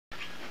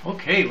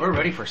Okay, we're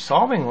ready for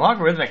solving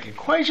logarithmic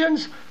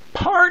equations,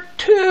 part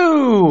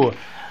 2.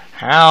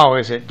 How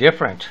is it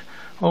different?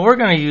 Well, we're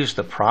going to use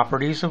the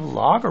properties of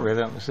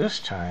logarithms this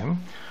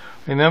time.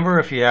 Remember,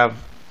 if you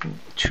have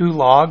two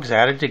logs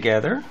added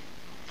together,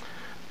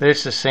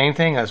 it's the same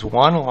thing as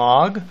one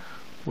log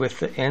with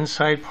the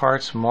inside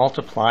parts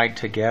multiplied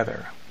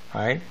together,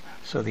 right?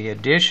 So the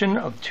addition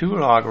of two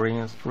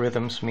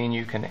logarithms mean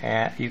you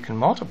can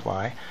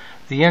multiply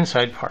the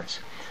inside parts.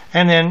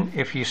 And then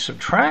if you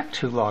subtract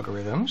two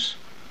logarithms,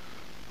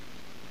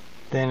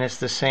 then it's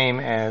the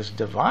same as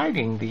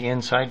dividing the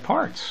inside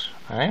parts,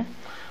 right?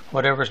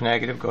 Whatever's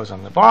negative goes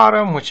on the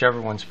bottom, whichever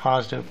one's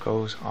positive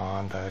goes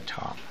on the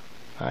top,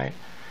 right?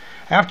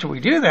 After we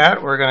do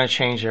that, we're going to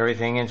change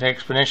everything into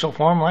exponential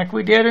form like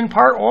we did in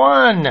part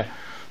 1.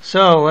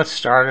 So let's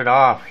start it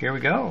off. Here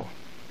we go.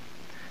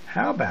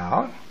 How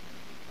about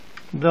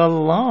the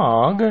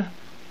log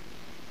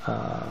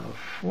of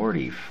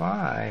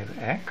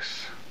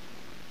 45x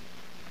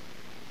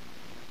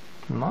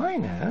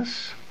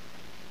minus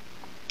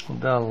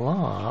the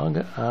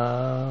log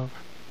of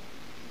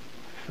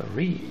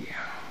 3,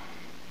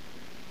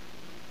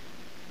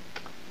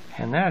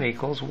 and that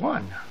equals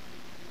 1.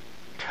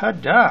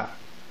 Ta-da!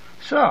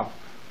 So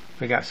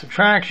we got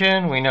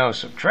subtraction. We know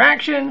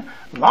subtraction,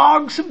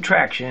 log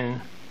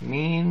subtraction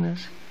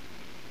means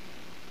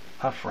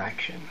a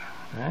fraction,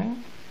 right?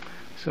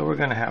 So we're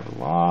going to have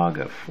log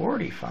of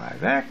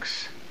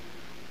 45x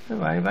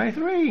divided by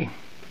 3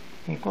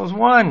 equals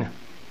 1.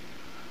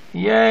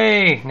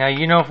 Yay! Now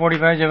you know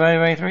 45 divided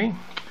by 3?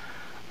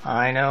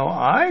 I know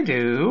I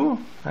do.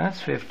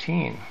 That's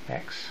 15x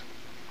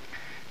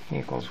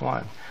equals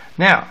 1.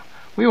 Now,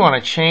 we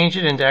want to change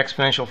it into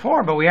exponential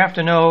form, but we have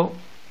to know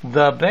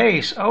the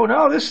base. Oh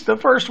no, this is the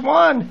first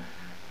one.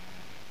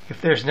 If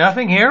there's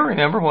nothing here,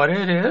 remember what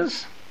it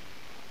is?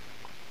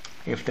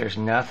 If there's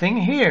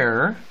nothing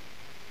here,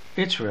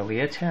 it's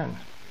really a 10.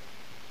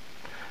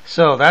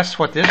 So that's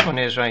what this one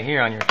is right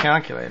here on your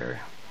calculator.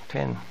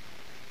 10.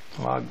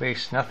 Log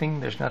base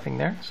nothing, there's nothing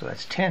there, so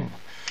that's 10.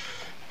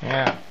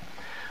 Yeah.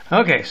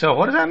 Okay, so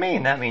what does that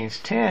mean? That means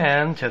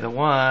 10 to the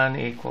 1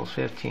 equals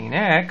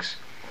 15x.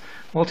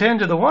 Well, 10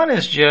 to the 1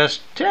 is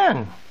just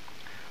 10.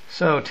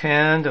 So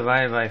 10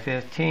 divided by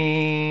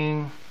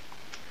 15,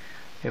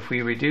 if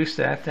we reduce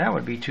that, that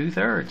would be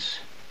 2/3.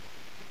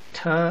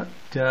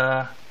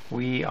 Ta-da,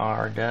 we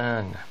are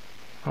done.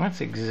 Well,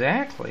 that's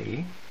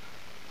exactly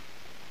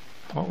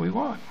what we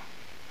want.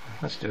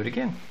 Let's do it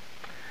again.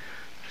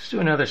 Let's do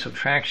another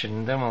subtraction,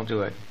 and then we'll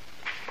do a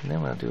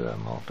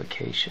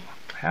multiplication.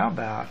 How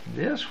about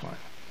this one?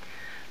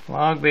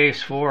 Log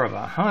base 4 of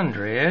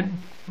 100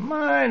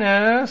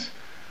 minus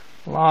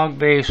log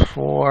base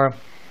 4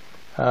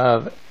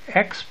 of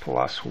x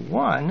plus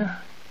 1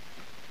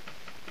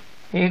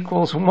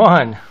 equals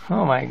 1.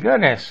 Oh my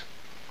goodness.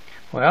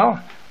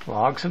 Well,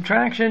 log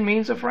subtraction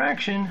means a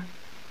fraction.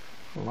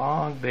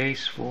 Log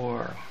base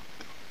 4,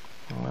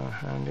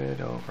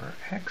 100 over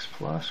x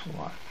plus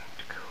 1.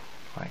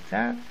 Like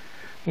that,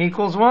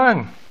 equals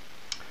 1.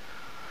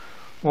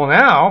 Well,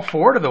 now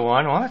 4 to the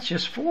 1, well, that's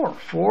just 4.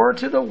 4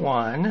 to the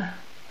 1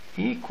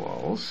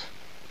 equals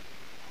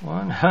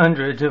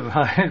 100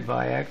 divided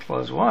by x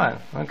plus 1.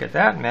 Look at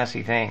that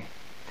messy thing.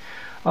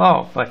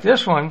 Oh, but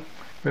this one,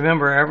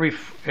 remember,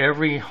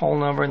 every whole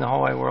number in the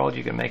whole wide world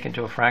you can make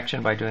into a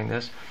fraction by doing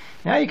this.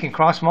 Now you can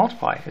cross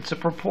multiply. It's a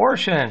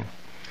proportion.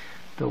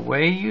 The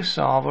way you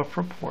solve a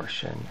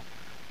proportion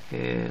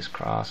is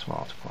cross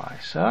multiply.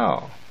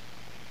 So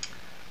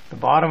the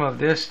bottom of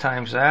this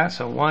times that,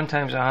 so 1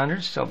 times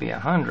 100 still be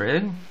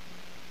 100.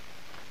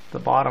 The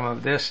bottom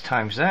of this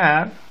times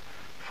that,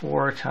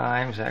 4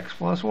 times x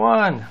plus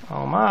 1.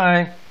 Oh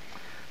my.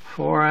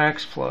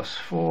 4x plus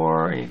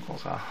 4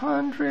 equals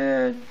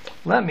 100.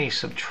 Let me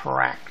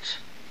subtract.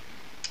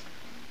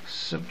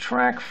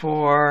 Subtract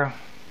 4.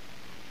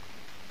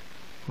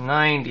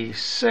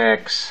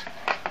 96.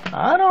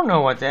 I don't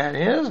know what that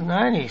is.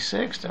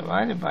 96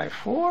 divided by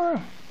 4.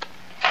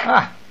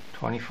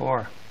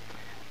 24.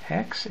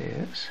 X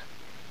is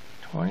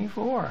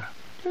 24.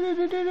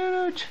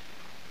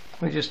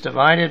 We just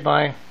divided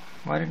by,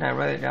 why didn't I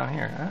write it down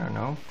here? I don't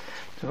know.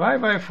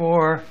 Divide by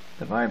 4,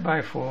 divide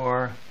by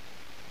 4,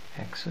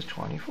 x is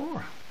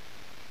 24.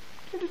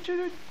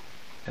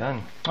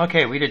 Done.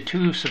 Okay, we did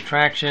 2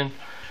 subtraction.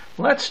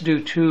 Let's do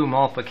 2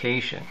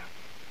 multiplication.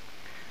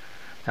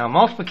 Now,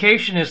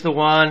 multiplication is the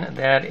one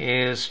that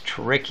is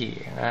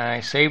tricky.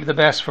 I saved the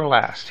best for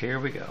last. Here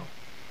we go.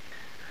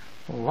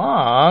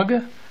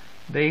 Log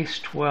base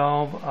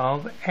 12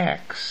 of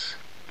x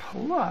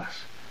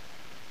plus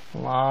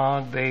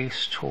log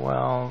base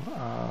 12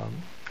 of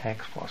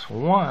x plus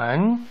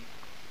 1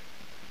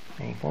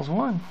 equals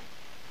 1.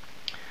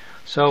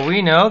 So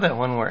we know that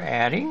when we're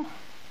adding,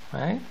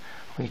 right,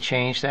 we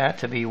change that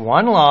to be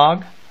 1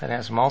 log that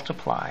has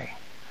multiply.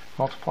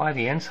 Multiply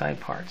the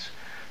inside parts.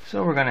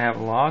 So we're going to have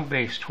log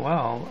base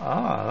 12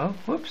 of,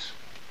 whoops,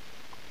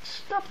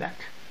 stop that,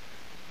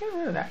 get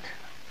rid of that,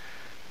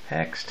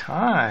 x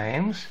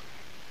times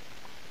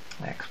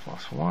x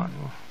plus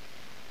 1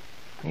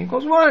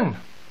 equals 1,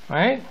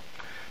 right?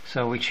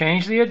 So we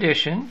change the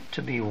addition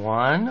to be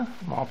 1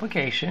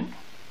 multiplication.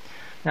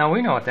 Now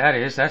we know what that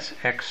is. That's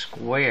x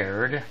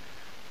squared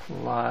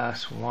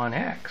plus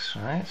 1x,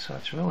 right? So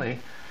it's really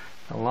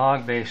the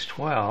log base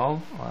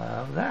 12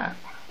 of that.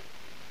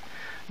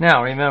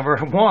 Now remember,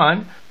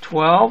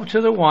 12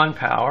 to the 1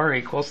 power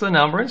equals the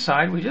number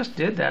inside. We just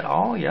did that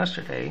all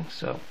yesterday.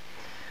 So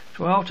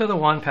 12 to the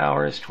 1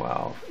 power is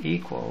 12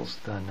 equals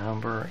the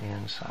number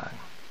inside.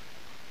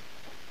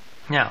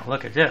 Now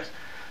look at this.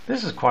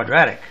 This is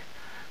quadratic.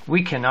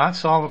 We cannot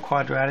solve a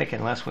quadratic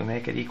unless we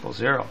make it equal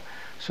 0.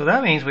 So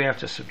that means we have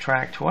to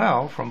subtract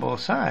 12 from both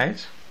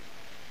sides.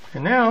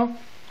 And now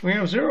we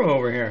have 0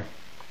 over here.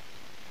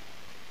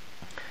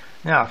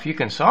 Now if you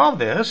can solve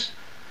this,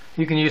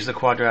 you can use the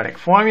quadratic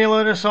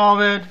formula to solve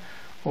it,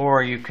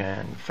 or you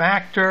can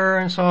factor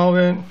and solve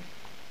it.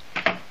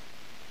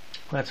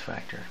 Let's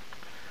factor.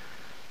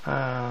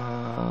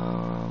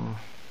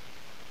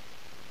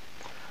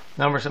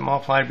 Numbers that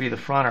multiply to be the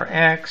front are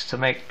x. To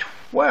make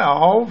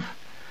 12,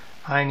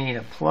 I need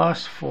a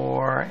plus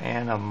 4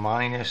 and a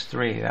minus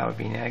 3. That would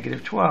be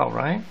negative 12,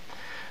 right?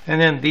 And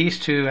then these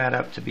two add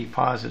up to be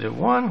positive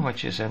 1,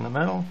 which is in the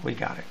middle. We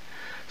got it.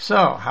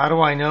 So how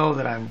do I know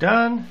that I'm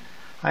done?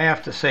 I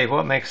have to say,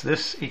 what makes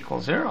this equal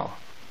 0?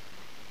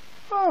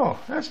 Oh,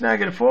 that's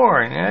negative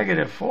 4. And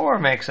negative 4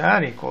 makes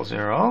that equal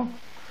 0.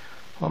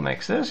 What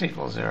makes this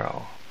equal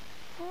 0?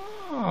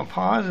 Oh,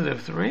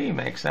 positive 3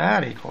 makes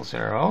that equal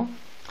 0.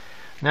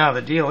 Now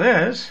the deal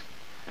is,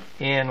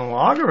 in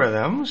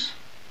logarithms,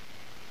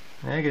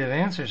 negative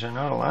answers are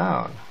not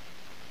allowed.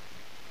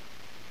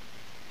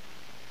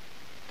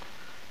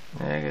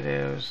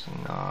 Negatives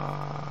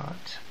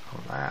not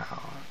allowed.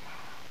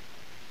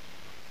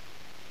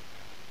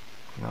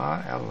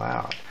 Not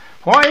allowed.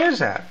 Why is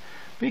that?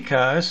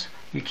 Because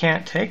you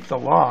can't take the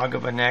log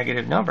of a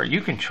negative number.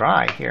 You can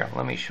try. Here,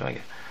 let me show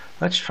you.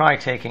 Let's try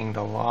taking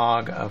the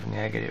log of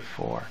negative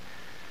 4.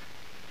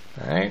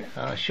 Alright,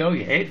 I'll show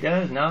you. It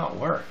does not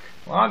work.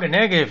 Log of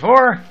negative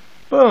 4,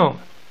 boom.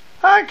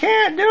 I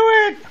can't do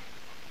it.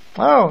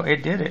 Oh,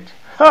 it did it.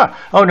 Huh.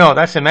 Oh no,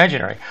 that's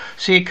imaginary.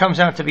 See, it comes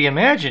out to be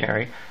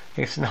imaginary.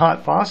 It's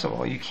not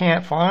possible. You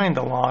can't find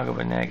the log of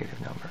a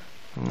negative number.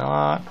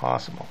 Not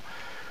possible.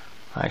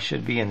 I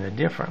should be in the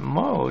different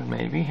mode,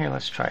 maybe. Here,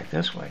 let's try it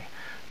this way.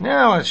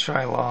 Now let's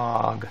try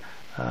log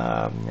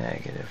of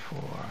negative 4.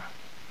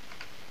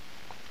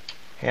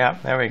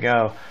 Yep, there we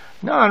go.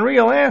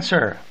 Non-real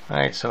answer.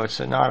 Right, so it's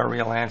not a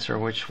real answer,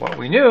 which what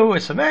we knew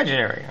is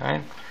imaginary.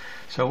 Right?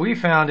 So we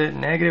found it.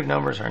 Negative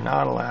numbers are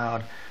not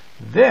allowed.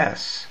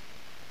 This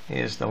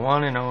is the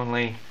one and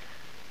only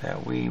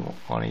that we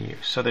want to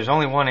use. So there's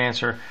only one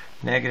answer.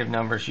 Negative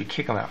numbers, you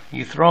kick them out.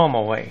 You throw them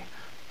away.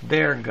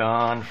 They're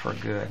gone for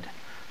good.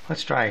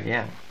 Let's try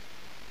again.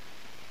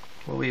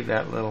 We'll leave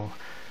that little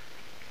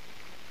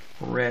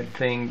red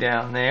thing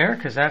down there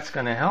because that's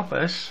going to help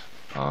us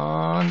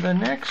on the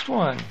next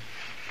one.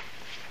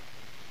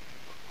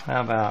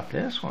 How about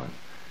this one?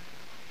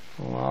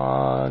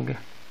 Log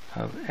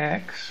of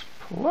x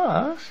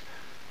plus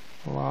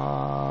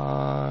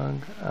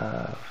log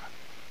of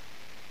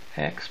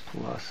x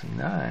plus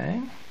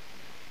 9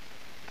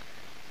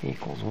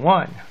 equals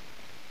 1.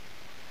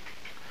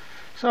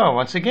 So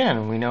once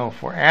again, we know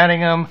if we're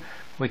adding them,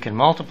 we can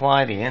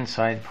multiply the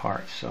inside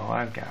parts. So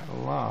I've got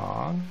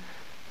log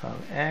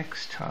of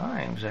x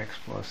times x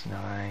plus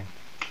 9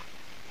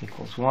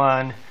 equals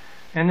 1.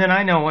 And then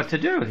I know what to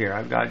do here.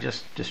 I've got to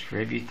just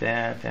distribute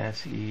that.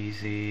 That's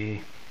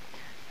easy.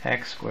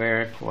 X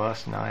squared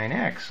plus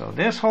 9x. So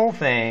this whole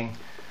thing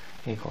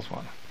equals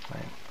 1.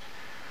 Right?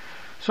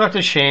 So I have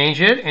to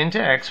change it into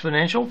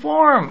exponential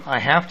form. I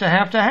have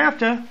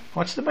to.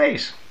 What's the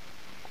base?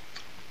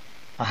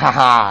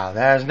 Aha,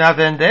 there's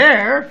nothing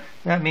there.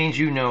 That means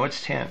you know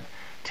it's 10.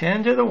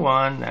 10 to the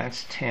 1,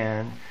 that's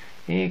 10,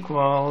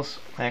 equals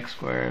x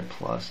squared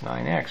plus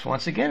 9x.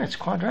 Once again, it's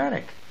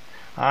quadratic.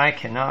 I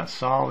cannot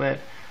solve it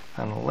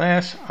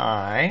unless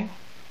I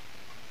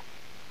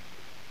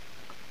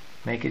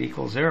make it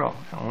equal 0.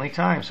 Only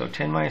time. So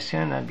 10 minus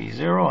 10, that'd be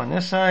 0 on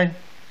this side,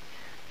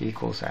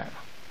 equals that.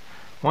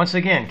 Once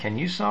again, can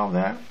you solve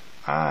that?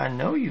 I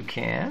know you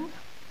can.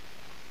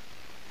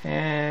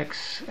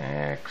 X,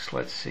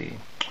 let's see.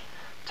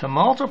 To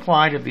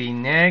multiply to be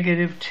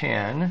negative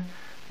 10,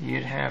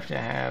 you'd have to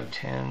have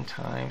 10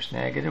 times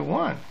negative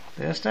 1.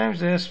 This times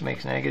this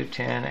makes negative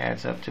 10,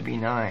 adds up to be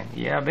 9.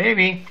 Yeah,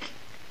 baby.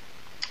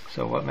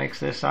 So what makes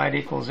this side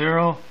equal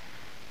 0?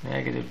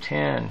 Negative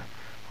 10.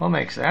 What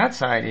makes that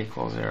side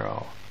equal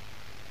 0?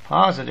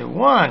 Positive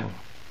 1.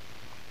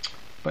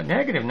 But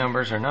negative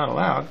numbers are not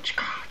allowed.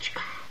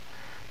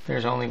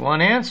 There's only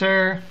one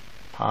answer.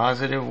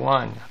 Positive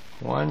 1.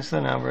 1's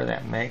the number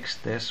that makes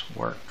this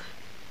work.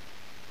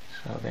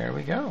 So there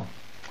we go.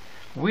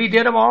 We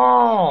did them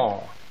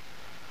all.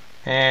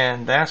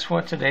 And that's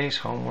what today's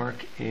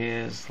homework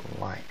is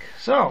like.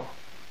 So,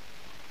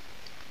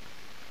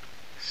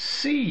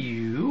 see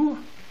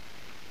you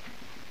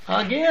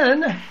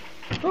again.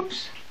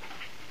 Oops.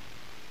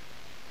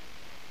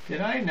 Did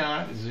I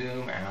not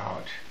zoom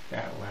out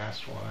that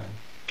last one?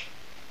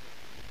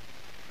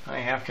 I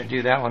have to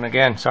do that one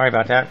again. Sorry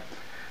about that.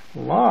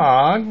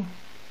 Log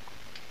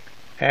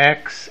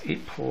x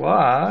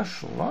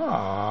plus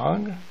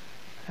log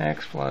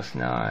x plus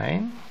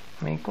 9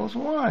 equals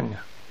 1.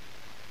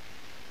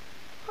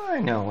 I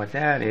know what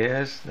that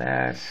is.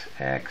 That's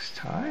x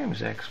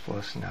times x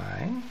plus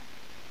 9.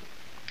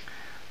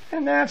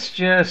 And that's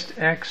just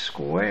x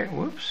squared,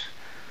 whoops,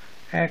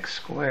 x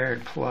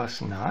squared plus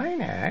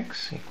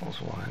 9x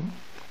equals 1.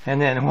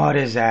 And then what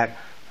is that?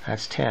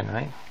 That's 10,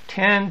 right?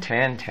 10,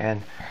 10,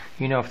 10.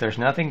 You know if there's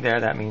nothing there,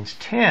 that means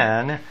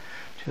 10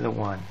 to the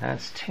 1.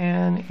 That's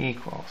 10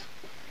 equals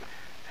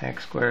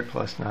x squared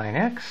plus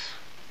 9x.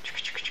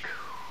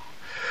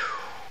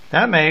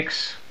 That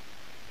makes,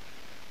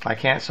 I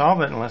can't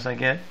solve it unless I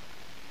get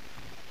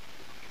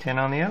 10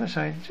 on the other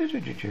side.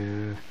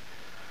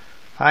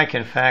 I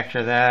can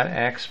factor that,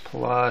 x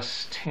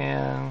plus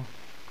 10,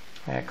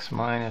 x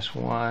minus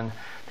 1.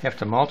 They have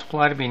to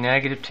multiply to be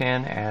negative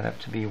 10, add up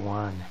to be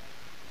 1.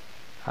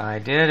 I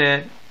did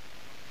it.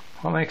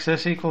 What makes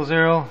this equal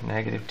 0?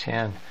 Negative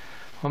 10.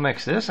 What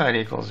makes this side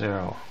equal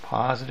 0?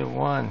 Positive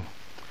 1.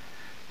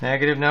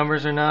 Negative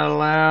numbers are not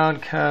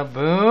allowed.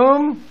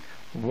 Kaboom!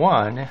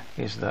 1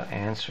 is the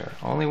answer.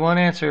 Only one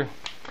answer.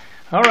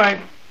 All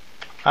right.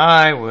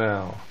 I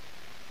will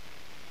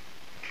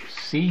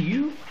see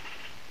you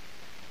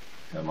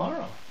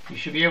tomorrow. You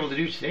should be able to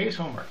do today's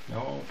homework.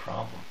 No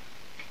problem.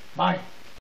 Bye.